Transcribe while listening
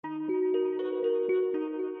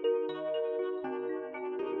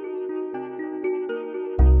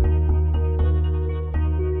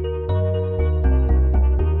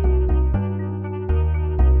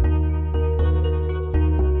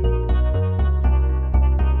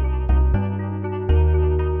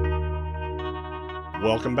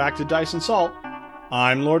Welcome back to Dice and Salt.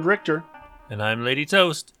 I'm Lord Richter. And I'm Lady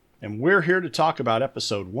Toast. And we're here to talk about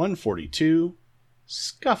episode 142,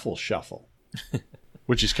 Scuffle Shuffle,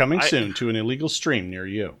 which is coming soon to an illegal stream near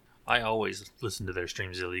you. I always listen to their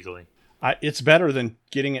streams illegally. It's better than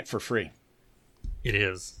getting it for free. It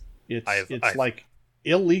is. It's like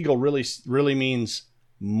illegal really means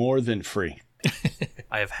more than free.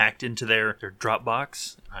 I have hacked into their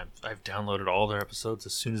Dropbox. I've downloaded all their episodes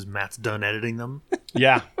as soon as Matt's done editing them.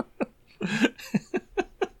 Yeah.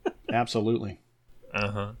 Absolutely.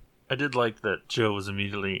 Uh-huh. I did like that Joe was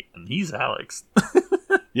immediately, and he's Alex.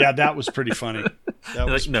 Yeah, that was pretty funny. That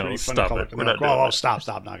was no, pretty stop funny. it. We're not doing that.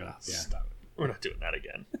 Stop, knock it off. Yeah. Stop it. We're not doing that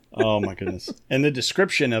again. Oh my goodness. And the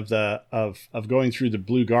description of going through the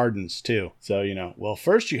blue gardens too. So, well,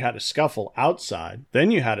 first you had a scuffle outside,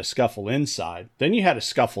 then you had a scuffle inside, then you had a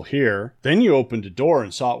scuffle here, then you opened a door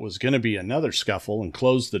and saw it was going to be another scuffle and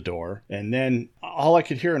closed the door. And then all I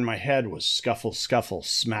could hear in my head was scuffle, scuffle,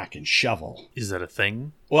 smack, and shovel. Is that a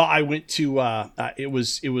thing? Well, I went to, it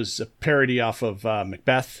was a parody off of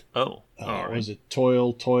Macbeth. Oh. All right. Was it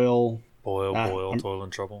Toil, Boil, toil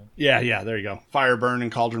and trouble. Yeah, there you go. Fire, burn,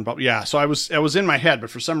 and cauldron bubble. Yeah, so I was in my head,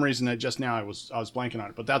 but for some reason I was blanking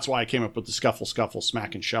on it. But that's why I came up with the scuffle,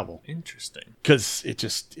 smack, and shovel. Interesting. Because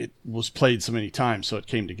it was played so many times, so it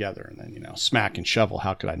came together. And then smack and shovel.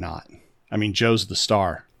 How could I not? I mean, Joe's the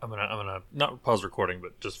star. I'm gonna not pause recording,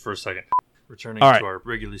 but just for a second, returning to our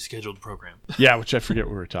regularly scheduled program. Yeah, which I forget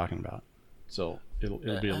what we were talking about. So it'll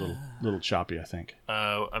be a little choppy, I think.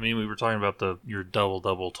 We were talking about your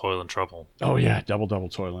double toil and trouble. Oh yeah, double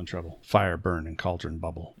toil and trouble. Fire, burn, and cauldron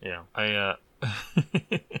bubble. Yeah, I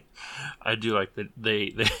do like that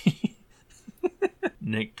they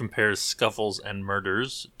Nick compares scuffles and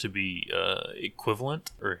murders to be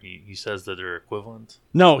equivalent, or he says that they're equivalent.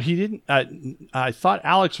 No, he didn't. I thought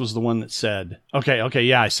Alex was the one that said, okay,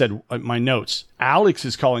 yeah, I said my notes. Alex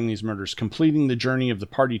is calling these murders completing the journey of the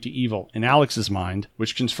party to evil in Alex's mind,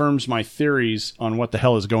 which confirms my theories on what the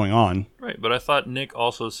hell is going on. Right, but I thought Nick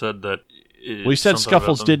also said that... Well, he said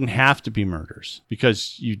scuffles didn't have to be murders,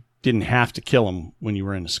 because you didn't have to kill them when you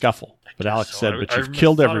were in a scuffle. But Alex said, but you've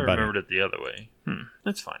killed everybody. I remembered it the other way.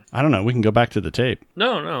 That's fine. I don't know. We can go back to the tape.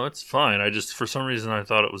 No, it's fine. I just, for some reason, I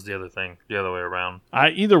thought it was the other way around.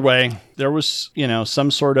 Either way, there was,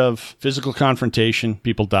 some sort of physical confrontation.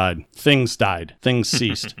 People died. Things died. Things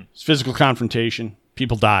ceased. Physical confrontation.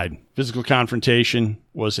 People died. Physical confrontation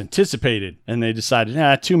was anticipated, and they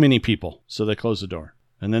decided, too many people. So they closed the door.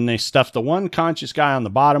 And then they stuffed the one conscious guy on the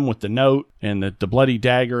bottom with the note and the bloody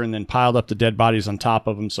dagger, and then piled up the dead bodies on top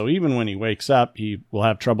of him. So even when he wakes up, he will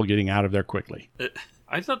have trouble getting out of there quickly.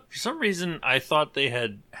 I thought, for some reason, they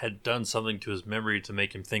had done something to his memory to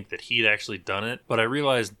make him think that he'd actually done it. But I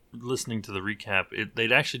realized, listening to the recap,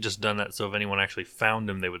 they'd actually just done that so if anyone actually found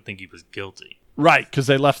him, they would think he was guilty. Right, because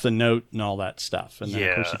they left the note and all that stuff. And then,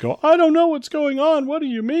 of course, you go, I don't know what's going on. What do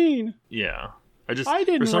you mean? Yeah. I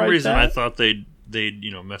didn't for some write reason, that. I thought they'd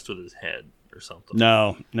messed with his head or something.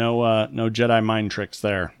 No Jedi mind tricks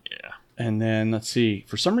there. Yeah. And then, let's see.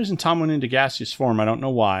 For some reason, Tom went into gaseous form. I don't know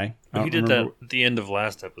why. He did that at the end of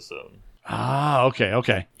last episode. Ah,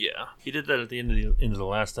 okay. Yeah. He did that at the end of the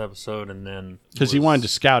last episode, and then... Because he wanted to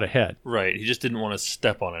scout ahead. Right. He just didn't want to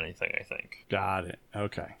step on anything, I think. Got it.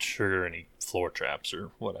 Okay. Trigger any floor traps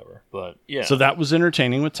or whatever. But, yeah. So that was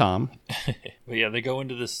entertaining with Tom. But, yeah, they go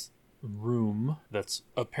into this room that's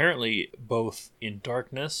apparently both in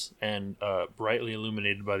darkness and brightly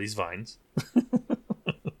illuminated by these vines.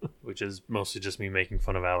 Which is mostly just me making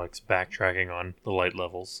fun of Alex backtracking on the light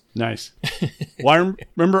levels. Nice. Well, I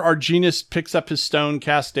remember Arginus picks up his stone,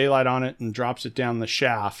 casts daylight on it, and drops it down the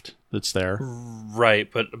shaft that's there. Right,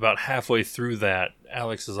 but about halfway through that,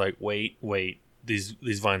 Alex is like, wait, these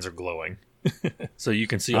vines are glowing. So you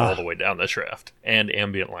can see all the way down the shaft, and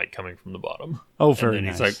ambient light coming from the bottom. Oh, very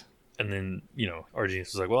nice. He's like, and then, Arginus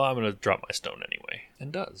is like, well, I'm going to drop my stone anyway.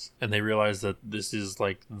 And does. And they realize that this is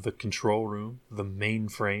like the control room, the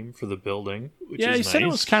mainframe for the building, which is nice. He said it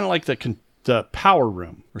was kind of like the power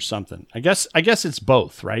room or something. I guess it's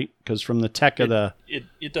both, right? Because from the tech of the...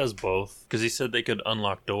 It does both. Because he said they could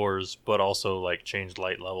unlock doors, but also like change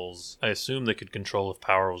light levels. I assume they could control if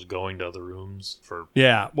power was going to other rooms for...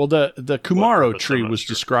 Yeah, well, the Kumaro tree was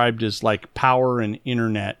described as like power and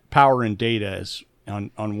internet, power and data as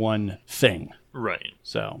on one thing. Right.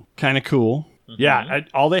 So, kind of cool. Mm-hmm. Yeah,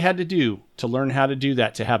 all they had to do to learn how to do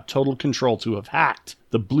that, to have total control, to have hacked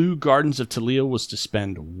the Blue Gardens of Taleo, was to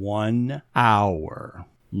spend 1 hour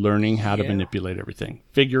learning how to manipulate everything,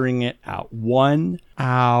 figuring it out. 1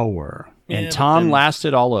 hour. And Tom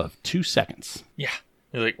lasted all of 2 seconds. Yeah.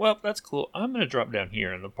 He's like, well, that's cool. I'm going to drop down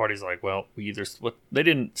here. And the party's like, well, we either split. They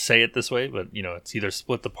didn't say it this way, but, it's either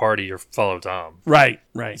split the party or follow Tom. Right.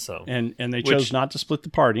 So, and they chose not to split the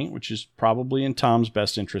party, which is probably in Tom's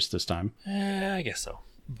best interest this time. I guess so.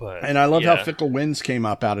 And I love how Fickle Winds came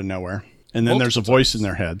up out of nowhere. And then there's a voice in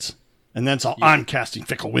their heads. And then it's all, I'm casting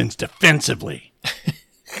Fickle Winds defensively.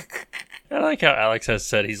 I like how Alex has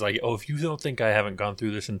said, he's like, oh, if you don't think I haven't gone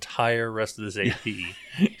through this entire rest of this AP,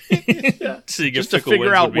 so you just to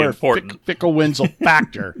figure out where Fickle Winds will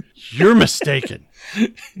factor, you're mistaken.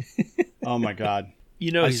 Oh, my God.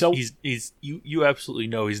 You absolutely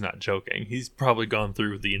know he's not joking. He's probably gone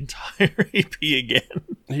through the entire AP again.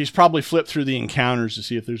 He's probably flipped through the encounters to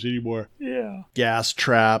see if there's any more gas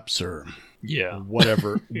traps or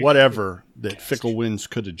whatever that Fickle Winds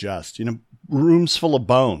could adjust. Rooms full of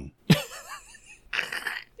bone.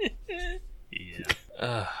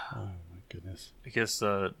 Oh my goodness. I guess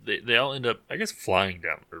they all end up, flying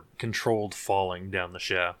down or controlled falling down the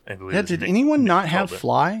shaft. I believe did anyone not have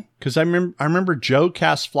fly? Because I remember Joe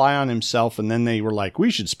cast fly on himself, and then they were like, "We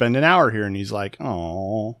should spend an hour here," and he's like,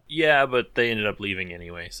 "Oh." Yeah, but they ended up leaving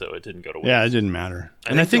anyway, so it didn't go to waste. Yeah, it didn't matter.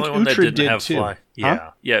 I think Uhtred did too. Fly. Yeah,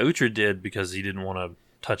 huh? Yeah, Uhtred did because he didn't want to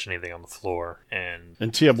touch anything on the floor, and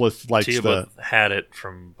Teoblith had it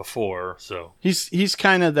from before, so he's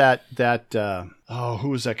kind of that who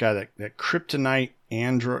was that guy, that kryptonite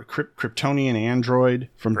android, Kryptonian android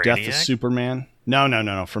from Brainiac? Death of Superman?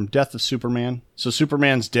 No, from Death of Superman. So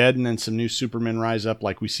Superman's dead, and then some new Supermen rise up,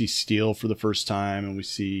 like we see Steel for the first time, and we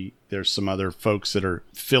see there's some other folks that are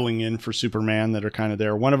filling in for Superman that are kind of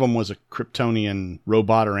there. One of them was a Kryptonian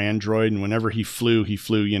robot or android, and whenever he flew,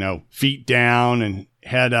 feet down and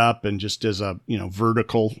head up, and just as a,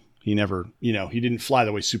 vertical. He never, he didn't fly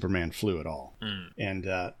the way Superman flew at all.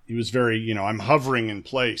 And he was very, I'm hovering in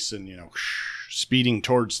place and, speeding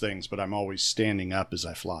towards things, but I'm always standing up as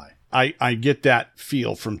I fly. I get that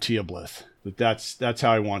feel from Teoblith, that's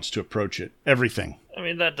how he wants to approach it. Everything. I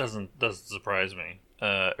mean, that doesn't surprise me.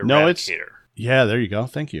 Eradicator. No, yeah, there you go.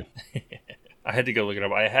 Thank you. I had to go look it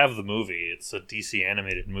up. I have the movie. It's a DC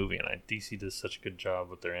animated movie, and DC does such a good job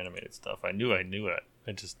with their animated stuff. I knew it.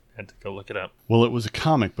 I just had to go look it up. Well, it was a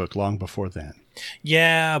comic book long before then.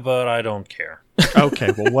 Yeah, but I don't care.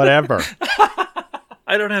 Okay, well, whatever.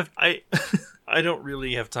 I don't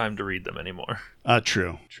really have time to read them anymore.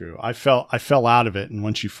 True. I fell out of it, and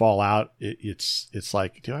once you fall out, it's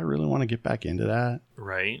like, do I really want to get back into that?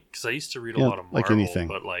 Right? Because I used to read a lot of Marvel, like anything.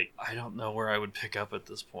 But I don't know where I would pick up at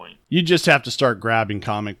this point. You just have to start grabbing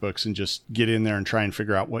comic books and just get in there and try and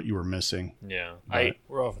figure out what you were missing. Yeah,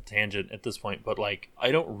 we're off a tangent at this point, but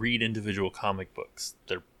I don't read individual comic books.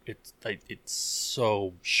 It's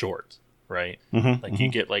so short. Right? You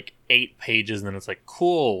get 8 pages and then it's like,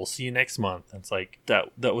 cool, we'll see you next month. And it's like, that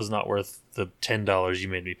was not worth the $10 you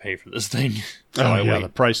made me pay for this thing. So the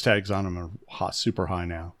price tags on them are super high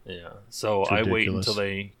now. Yeah. So I wait until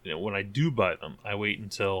they, when I do buy them, I wait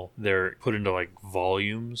until they're put into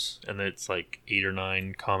volumes, and it's 8 or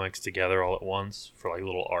 9 comics together all at once for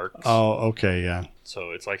little arcs. Oh, okay, yeah.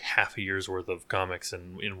 So it's half a year's worth of comics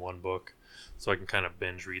in one book. So I can kind of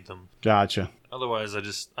binge read them. Gotcha. Otherwise,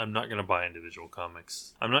 I'm not going to buy individual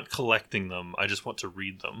comics. I'm not collecting them. I just want to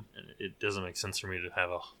read them. And it doesn't make sense for me to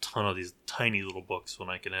have a ton of these tiny little books when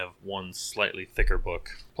I can have one slightly thicker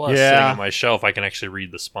book. Plus, sitting on my shelf, I can actually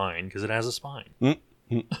read the spine because it has a spine.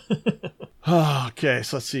 Okay,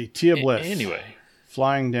 so let's see. Teoblith. Anyway.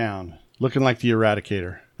 Flying down. Looking like the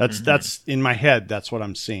Eradicator. That's in my head. That's what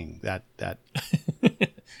I'm seeing. That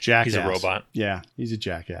jackass. He's a robot. Yeah, he's a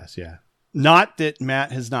jackass, yeah. Not that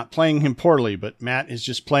Matt is not playing him poorly, but Matt is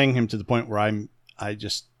just playing him to the point where I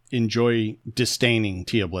just enjoy disdaining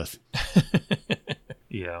Teoblith.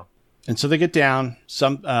 Yeah. And so they get down.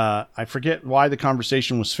 I forget why the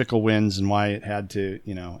conversation was Fickle Winds and why it had to,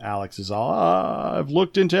 Alex is all, I've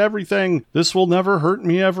looked into everything. This will never hurt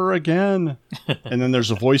me ever again. And then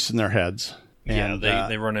there's a voice in their heads. And,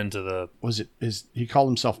 they run into the... he called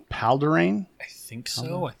himself Palderane? I think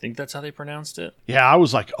so. I think that's how they pronounced it. Yeah, I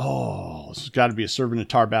was like, this has got to be a servant of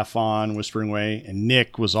Tar-Baphon, Whispering Way. And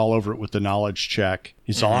Nick was all over it with the knowledge check.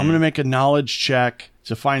 He's all, I'm going to make a knowledge check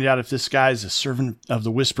to find out if this guy's a servant of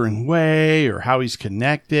the Whispering Way or how he's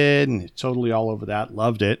connected. And totally all over that.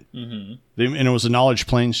 Loved it. Mm-hmm. And it was a knowledge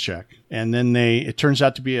planes check. And then it turns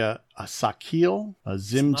out to be a Sakil, a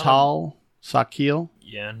Zimtal Sakil.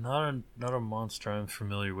 Yeah, not a monster I'm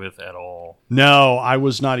familiar with at all. No, I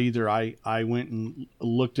was not either. I went and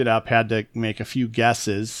looked it up, had to make a few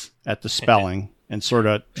guesses at the spelling and sort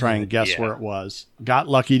of try and guess where it was. Got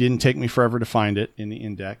lucky, didn't take me forever to find it in the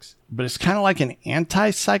index. But it's kind of like an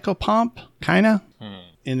anti-psychopomp, kind of.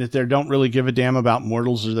 in that they don't really give a damn about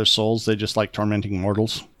mortals or their souls. They just like tormenting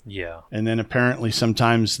mortals. Yeah. And then apparently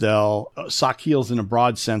sometimes Sakiels in a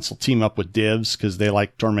broad sense will team up with divs because they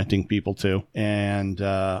like tormenting people too. And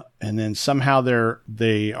then somehow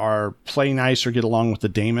they are play nice or get along with the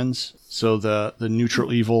daemons. So the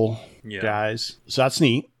neutral evil guys. So that's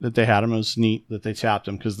neat that they had them. It was neat that they tapped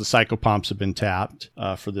them because the psychopomps have been tapped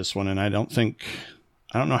for this one. And I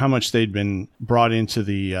don't know how much they'd been brought into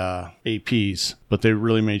the APs, but they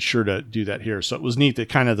really made sure to do that here. So it was neat that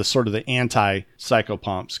kind of the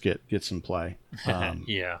anti-psychopomps get some play.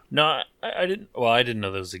 Yeah. No, I didn't. Well, I didn't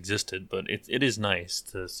know those existed, but it is nice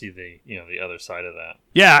to see the other side of that.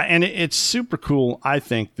 Yeah, and it's super cool. I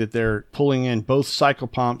think that they're pulling in both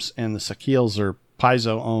psychopomps and the Sakiels are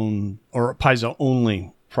Paizo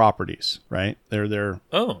only properties, right? They're.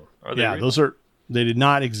 Oh, are they? Yeah, real? those are. They did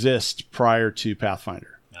not exist prior to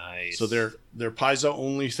Pathfinder. Nice. So they're Paizo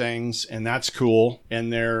only things, and that's cool.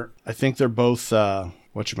 And I think they're both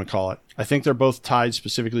whatchamacallit. I think they're both tied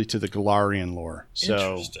specifically to the Galarian lore. So,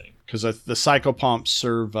 interesting. Because the psychopomps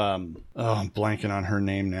serve I'm blanking on her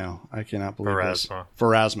name now. I cannot believe this.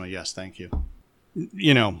 Pharasma, yes, thank you.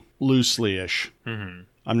 Loosely-ish. Mm-hmm.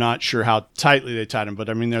 I'm not sure how tightly they tied them, but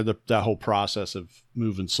I mean, they're that whole process of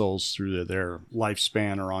moving souls through their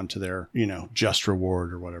lifespan or onto their, just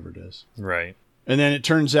reward or whatever it is. Right. And then it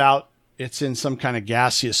turns out it's in some kind of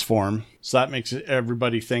gaseous form. So that makes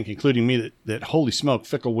everybody think, including me, that holy smoke,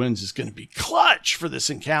 Fickle Winds is going to be clutch for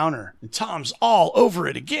this encounter. And Tom's all over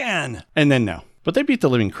it again. And then no. But they beat the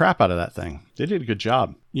living crap out of that thing. They did a good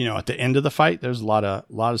job. At the end of the fight, there's a lot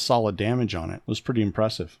of solid damage on it. It was pretty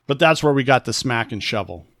impressive. But that's where we got the smack and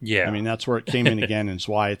shovel. Yeah. I mean, that's where it came in again, and it's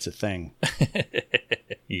why it's a thing.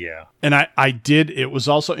 Yeah. And it was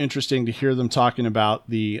also interesting to hear them talking about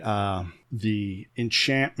the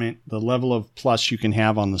enchantment, the level of plus you can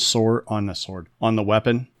have on the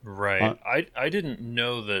weapon. Right. I didn't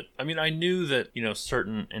know that. I mean, I knew that,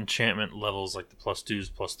 certain enchantment levels like the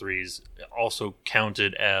 +2s, +3s also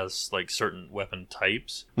counted as like certain weapon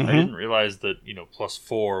types. Mm-hmm. I didn't realize that,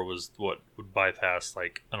 +4 was what would bypass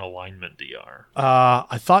like an alignment DR.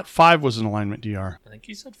 I thought 5 was an alignment DR. I think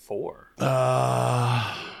he said 4.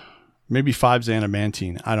 Maybe 5's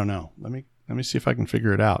adamantine. I don't know. Let me see if I can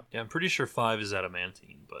figure it out. Yeah, I'm pretty sure 5 is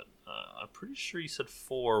adamantine, but I'm pretty sure you said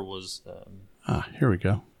 4 was... here we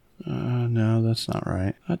go. No, that's not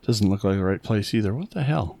right. That doesn't look like the right place either. What the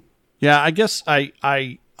hell? Yeah, I guess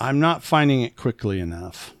I'm not finding it quickly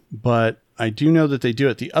enough, but I do know that they do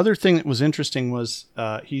it. The other thing that was interesting was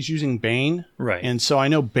he's using Bane. Right. And so I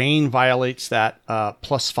know Bane violates that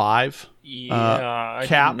 +5 I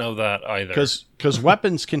cap. Didn't know that either. Because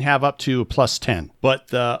weapons can have up to a +10. But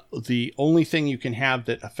the only thing you can have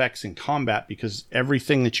that affects in combat, because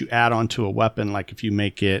everything that you add onto a weapon, like if you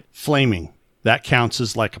make it flaming, that counts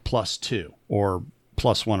as like a +2 or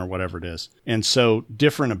 +1 or whatever it is. And so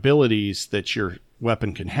different abilities that your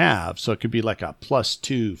weapon can have. So it could be like a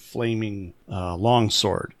 +2 flaming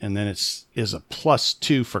longsword, and then is a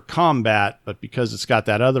 +2 for combat, but because it's got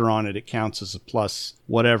that other on it, it counts as a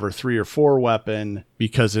 +3 or 4 weapon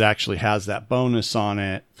because it actually has that bonus on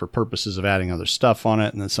it for purposes of adding other stuff on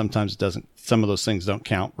it. And then sometimes it doesn't. Some of those things don't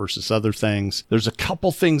count versus other things. There's a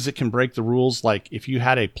couple things that can break the rules. Like if you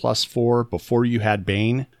had a +4 before you had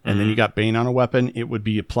Bane, and then you got Bane on a weapon, it would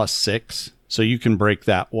be a +6. So you can break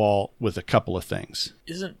that wall with a couple of things.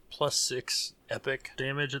 Isn't +6 epic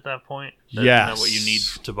damage at that point? Yes. Isn't that what you need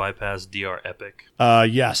to bypass DR epic?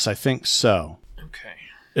 Yes, I think so.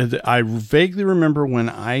 Okay. I vaguely remember when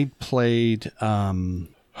I played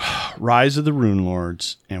Rise of the Rune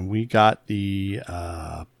Lords, and we got the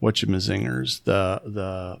whatchamazingers,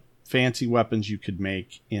 the fancy weapons you could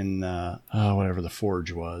make in whatever the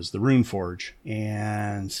forge was, the Rune Forge.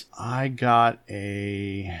 And I got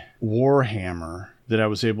a Warhammer that I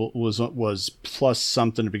was plus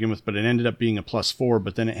something to begin with, but it ended up being a +4,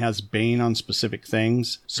 but then it has Bane on specific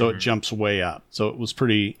things, so it jumps way up. So it was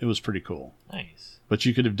pretty cool. Nice. But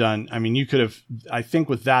you could have done, I think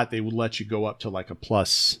with that, they would let you go up to like a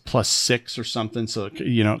 +6 or something. So,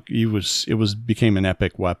 it became an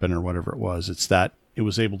epic weapon or whatever it was. It's that it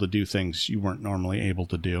was able to do things you weren't normally able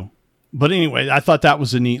to do. But anyway, I thought that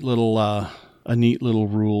was a neat little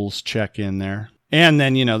rules check in there. And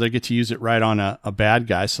then, they get to use it right on a bad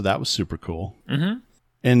guy. So that was super cool. Mm-hmm.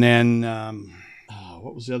 And then,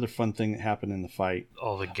 what was the other fun thing that happened in the fight?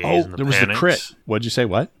 All the gays and the panics. There was the crit. What'd you say?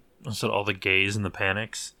 What? I said all the gays and the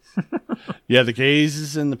panics. Yeah, the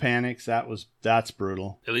gazes and the panics. That's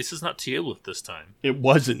brutal. At least it's not Teolith this time. It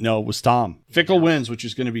wasn't. No, it was Tom. Fickle Winds, which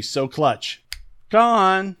is going to be so clutch.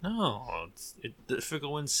 Gone. No, the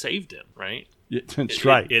Fickle Winds saved him, right? That's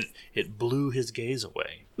right. It blew his gaze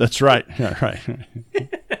away. That's right. Yeah, right.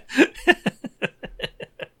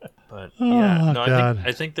 But Oh, yeah, no, God.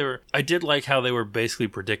 I think they were. I did like how they were basically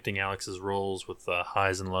predicting Alex's rolls with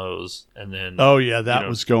highs and lows, and then Oh yeah, that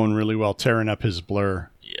was going really well, tearing up his blur.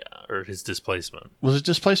 yeah, or his displacement. Was it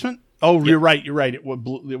displacement? Oh, yep. You're right. It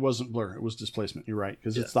wasn't blur. It was displacement. You're right,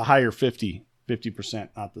 because it's the higher 50%,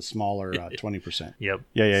 not the smaller 20%. Yep.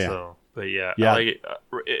 Yeah. So, but yeah.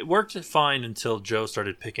 It worked fine until Joe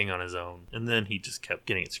started picking on his own, and then he just kept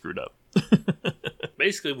getting it screwed up.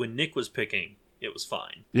 Basically, when Nick was picking, it was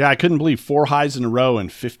fine. Yeah, I couldn't believe 4 highs in a row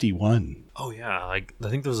and 51. Oh yeah, I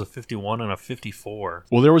think there was a 51 and a 54.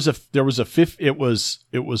 Well, there was a fifth. It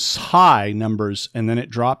was high numbers, and then it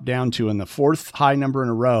dropped down to, in the 4th high number in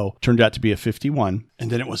a row turned out to be a 51, and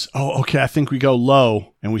then it was, okay, I think we go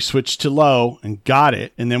low, and we switched to low and got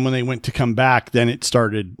it, and then when they went to come back, then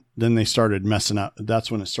they started messing up. That's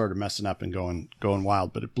when it started messing up and going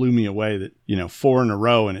wild. But it blew me away that 4 in a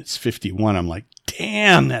row and it's 51. I'm like,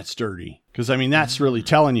 damn, that's dirty. Because I mean, that's really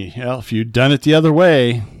telling you, if you'd done it the other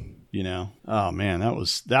way. Oh man,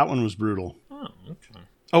 that one was brutal. Oh, okay.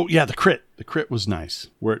 Oh yeah, the crit was nice,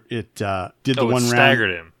 where it did the one round.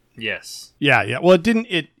 Staggered him. Yes. Yeah. Well, it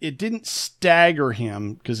didn't stagger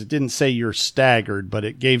him, because it didn't say you're staggered, but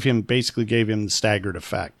it basically gave him the staggered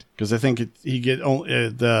effect. Because I think at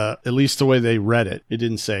least the way they read it, it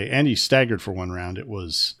didn't say, and he's staggered for 1 round. It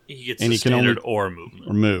was he gets the standard or movement.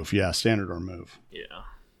 Or move, yeah, standard or move. Yeah,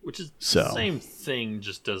 which is the same thing,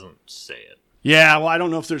 just doesn't say it. Yeah, well, I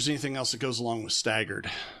don't know if there's anything else that goes along with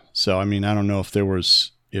staggered. So, I mean, I don't know if that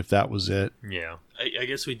was it. Yeah. I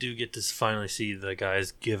guess we do get to finally see the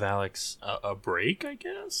guys give Alex a break, I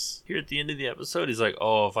guess. Here at the end of the episode, he's like,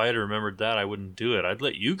 if I had remembered that, I wouldn't do it. I'd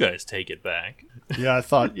let you guys take it back. Yeah, I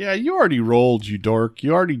thought, you already rolled, you dork.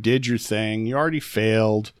 You already did your thing. You already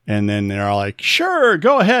failed. And then they're all like, sure,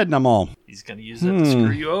 go ahead. And I'm all, he's going to use it to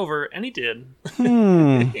screw you over. And he did.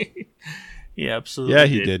 He absolutely did. Yeah,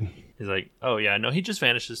 he did. He's like, oh, yeah, no, he just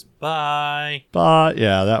vanishes. Bye. But,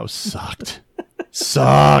 yeah, that was sucked.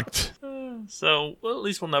 Sucked. So, well, at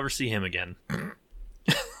least we'll never see him again.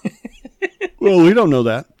 Well, we don't know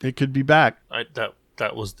that. It could be back.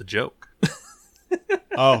 That was the joke.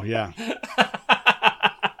 Oh, yeah.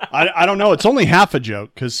 I don't know. It's only half a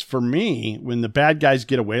joke, because for me, when the bad guys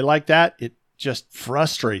get away like that, it just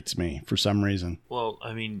frustrates me for some reason. Well,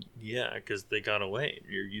 I mean, yeah, because they got away.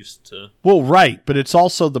 You're used to... Well, right. But it's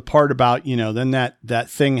also the part about, then that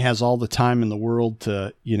thing has all the time in the world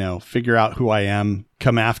to, figure out who I am,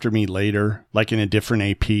 come after me later, like in a different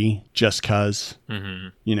AP, just cause,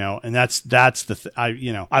 and that's the,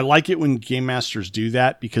 I like it when game masters do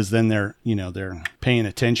that, because then they're paying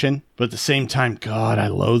attention. But at the same time, God, I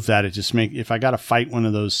loathe that. It just if I got to fight one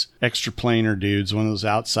of those extra planar dudes, one of those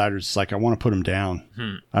outsiders, it's like, I want to put them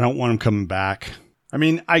down. I don't want them coming back. I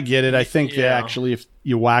mean, I get it. I think they actually, if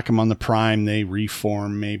you whack them on the prime, they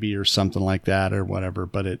reform maybe or something like that or whatever.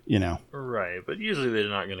 But it, Right, but usually they're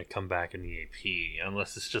not going to come back in the AP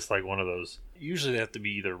unless it's just like one of those. Usually they have to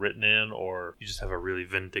be either written in or you just have a really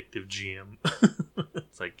vindictive GM.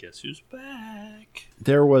 It's like, guess who's back?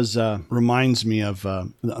 There was, reminds me of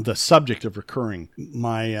the subject of recurring.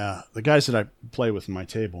 The guys that I play with in my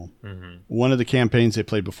table, one of the campaigns they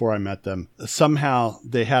played before I met them, somehow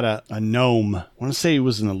they had a gnome. I want to say he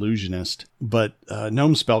was an illusionist, but a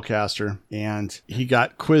gnome spellcaster, and he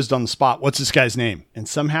got quizzed on the spot. What's this guy's name? And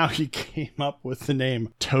somehow he came up with the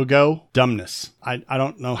name Togo Dumbness. I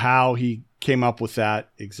don't know how he came up with that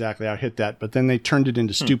exactly. I hit that, but then they turned it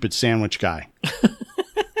into Stupid Sandwich Guy.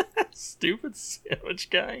 Stupid Sandwich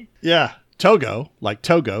Guy? Yeah. Togo, like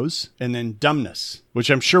Togos, and then Dumbness, which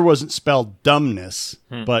I'm sure wasn't spelled dumbness,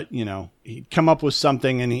 but, he'd come up with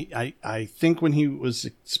something, and I think when he was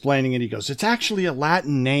explaining it, he goes, it's actually a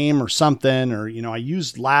Latin name or something, or, I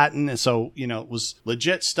used Latin, and so, it was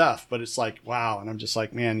legit stuff, but it's like, wow, and I'm just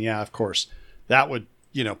like, man, yeah, of course, that would,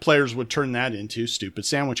 players would turn that into Stupid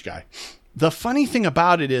Sandwich Guy. The funny thing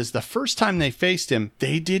about it is the first time they faced him,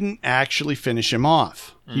 they didn't actually finish him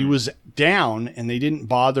off. He was down and they didn't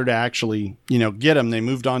bother to actually, get him. They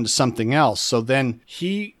moved on to something else. So then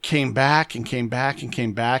he came back and came back and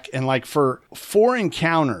came back. And like for 4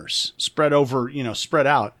 encounters spread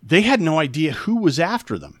out, they had no idea who was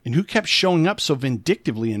after them and who kept showing up so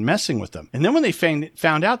vindictively and messing with them. And then when they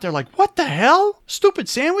found out, they're like, what the hell? Stupid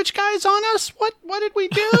Sandwich Guy's on us? What did we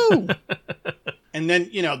do? And then,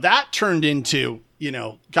 that turned into,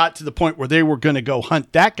 got to the point where they were going to go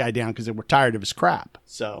hunt that guy down because they were tired of his crap.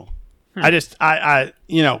 So I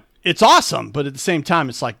it's awesome. But at the same time,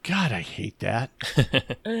 it's like, God, I hate that.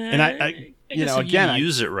 And I guess if you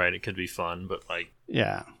use it right, it could be fun. But like,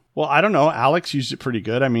 yeah. Well, I don't know. Alex used it pretty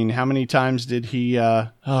good. I mean, how many times did he,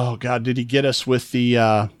 did he get us with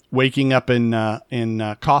the waking up in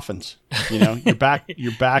coffins? You know, you're back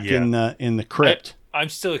yeah. in the crypt. I'm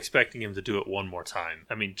still expecting him to do it one more time.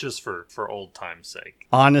 I mean, just for old time's sake.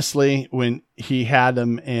 Honestly, when he had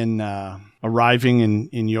him in arriving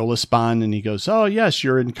in Yolispan and he goes, "Oh, yes,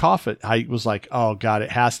 you're in coffin." I was like, "Oh, God,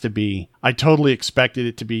 it has to be." I totally expected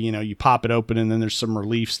it to be, you know, you pop it open and then there's some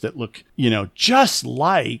reliefs that look, you know, just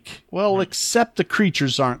like, well, except the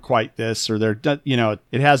creatures aren't quite this, or they're, you know,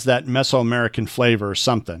 it has that Mesoamerican flavor or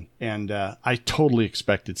something. And I totally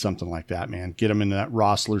expected something like that, man. Get him into that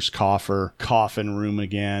Rossler's coffin room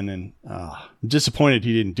again. And I'm disappointed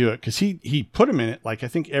he didn't do it because he put him in it like I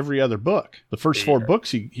think every other book. The first 4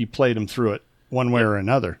 books, he played him through it one way or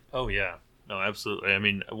another. Oh, yeah. No, absolutely. I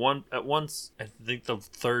mean, at once, I think the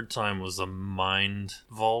third time was a mind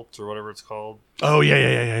vault or whatever it's called. Oh,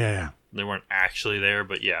 yeah. They weren't actually there,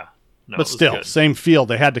 but yeah. No, but still, good. Same field.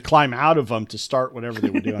 They had to climb out of them to start whatever they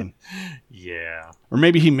were doing. Yeah. Or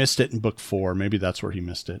maybe he missed it in book 4. Maybe that's where he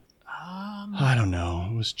missed it. I don't know.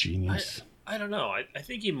 It was genius. I don't know. I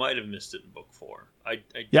think he might have missed it in book 4.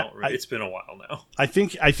 Don't really. It's been a while now. I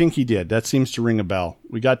think he did. That seems to ring a bell.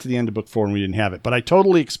 We got to the end of book 4 and we didn't have it. But I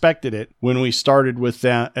totally expected it when we started with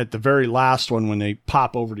that at the very last one when they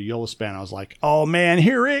pop over to Yolispan. I was like, oh man,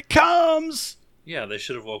 here it comes. Yeah, they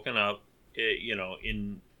should have woken up, you know,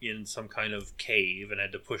 in some kind of cave and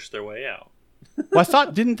had to push their way out. Well, I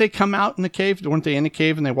thought, didn't they come out in the cave? Weren't they in a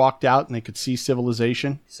cave and they walked out and they could see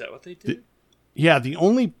civilization? Is that what they did? Yeah, the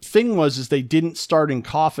only thing is they didn't start in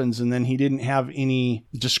coffins, and then he didn't have any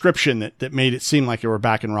description that made it seem like they were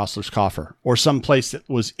back in Rossler's coffer or some place that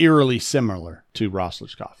was eerily similar to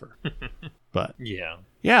Rossler's coffer. But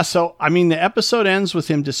yeah. So I mean, the episode ends with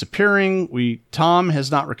him disappearing. Tom has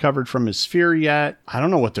not recovered from his sphere yet. I don't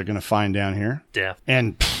know what they're going to find down here. Death.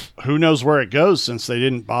 And who knows where it goes since they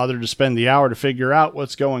didn't bother to spend the hour to figure out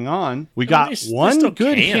what's going on. We got one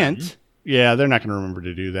good hint. Yeah, they're not going to remember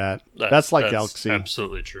to do that. That's like Elksy.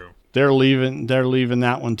 Absolutely true. They're leaving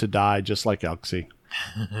that one to die, just like Elksy.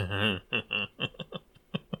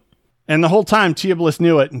 And the whole time, Teoblith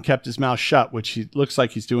knew it and kept his mouth shut, which he looks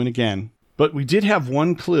like he's doing again. But we did have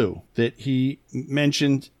one clue that he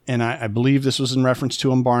mentioned, and I believe this was in reference to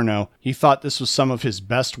Umbarno. He thought this was some of his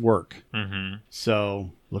best work. Mm-hmm.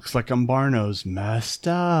 So, looks like Umbarno's messed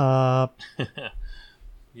up.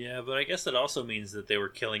 Yeah, but I guess that also means that they were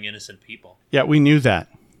killing innocent people. Yeah, we knew that.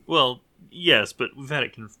 Well, yes, but we've had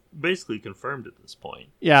it basically confirmed at this point.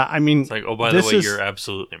 Yeah, I mean... It's like, oh, by the way, you're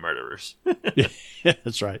absolutely murderers. Yeah,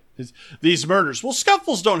 that's right. These murders. Well,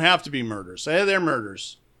 scuffles don't have to be murders. They're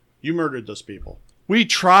murders. You murdered those people. We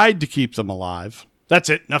tried to keep them alive. That's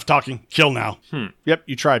it. Enough talking. Kill now. Yep,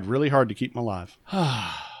 you tried really hard to keep them alive.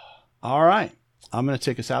 All right. I'm going to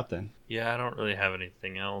take us out then. Yeah, I don't really have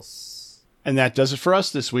anything else. And that does it for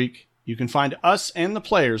us this week. You can find us and the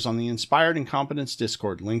players on the Inspired Incompetence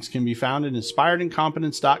Discord. Links can be found at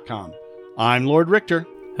inspiredincompetence.com. I'm Lord Richter.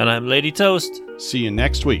 And I'm Lady Toast. See you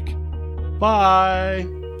next week. Bye.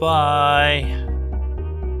 Bye.